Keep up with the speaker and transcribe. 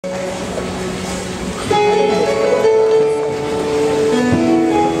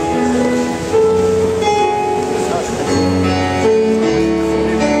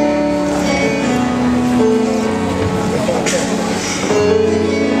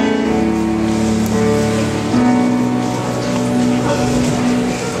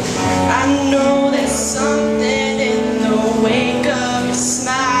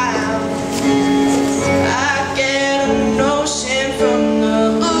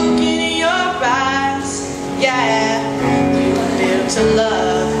To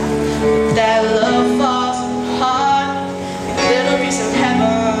love, but that love falls apart. A little piece of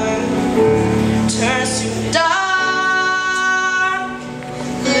heaven turns to dark.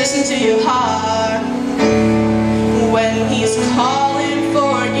 Listen to your heart when he's calling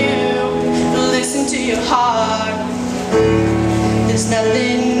for you. Listen to your heart. There's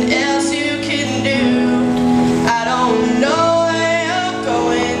nothing else you can do. I don't know where you're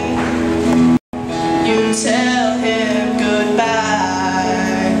going. You tell him goodbye.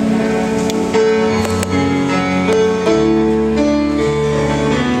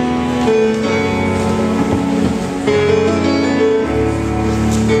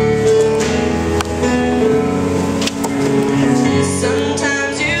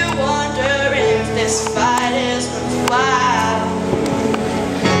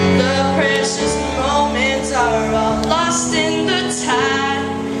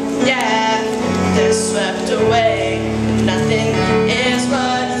 Swept away, and nothing is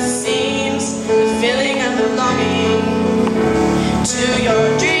what it seems. The feeling of belonging to your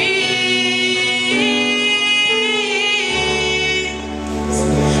dreams.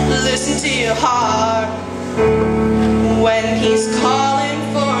 Listen to your heart when he's calling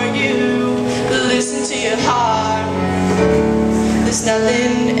for you. Listen to your heart. There's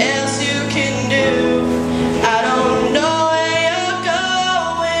nothing else you can do. I don't know.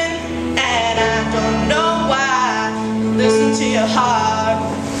 Listen to your heart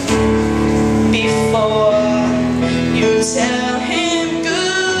before you tell him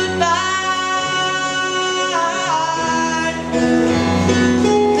goodbye.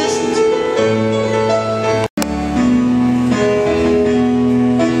 Listen to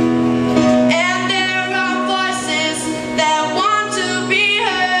and there are voices that want to be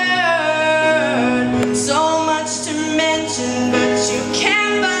heard. So much to mention, but you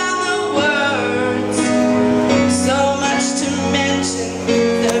can't find the words. So much to mention,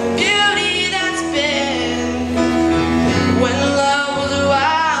 the beauty that's been when love was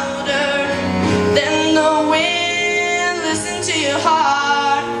wilder than the wind. Listen to your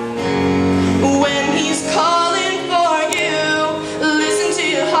heart when he's calling for you. Listen to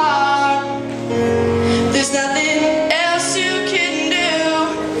your heart. There's nothing else you can do.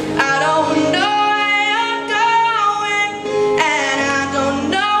 I don't know where you're going, and I don't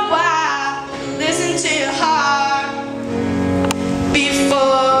know why. Listen to your heart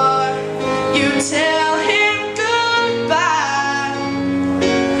before you tell him goodbye.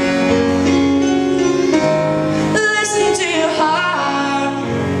 Listen to your heart.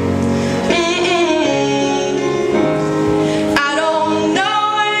 I don't know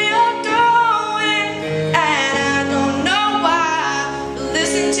where you're going, and I don't know why.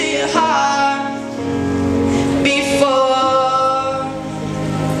 Listen to your heart before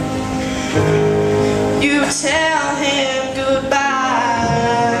you tell him goodbye.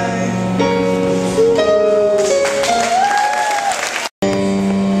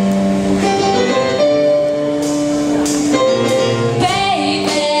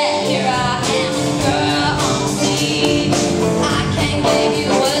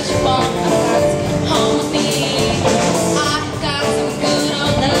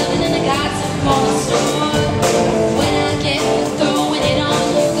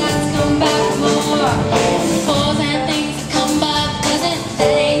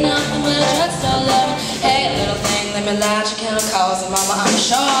 Elijah chemicals, and mama, I'm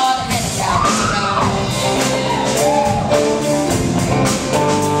sure the handicap is around.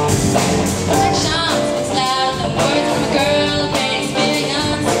 Affection speaks louder than words from a girl of great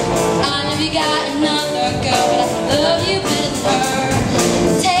experience. I never got another girl, but I love you better than her.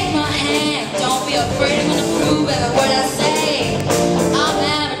 Take my hand, don't be afraid, I'm gonna prove every word I say. I'm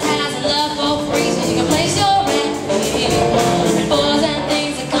advertising love for free, so you can place your rent free. Boys and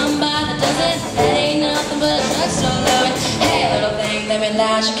things that come by the dozen, that ain't nothing but a drugstore loving. Hey, little thing, let me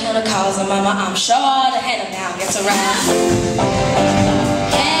lie, she kinda calls her mama, I'm sure the handle now gets around.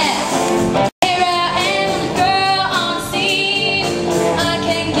 Yeah, here I am, the girl on the scene. I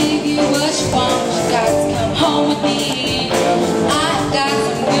can give you what you want, but you got to come home with me. I've got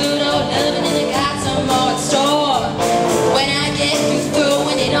some good old loving, and I got some more in store. When I get you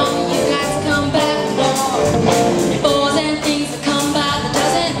throwing it on, you got to come back for more.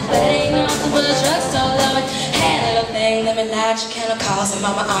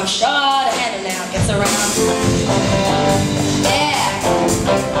 mama, I'm sure to handle now. Gets around.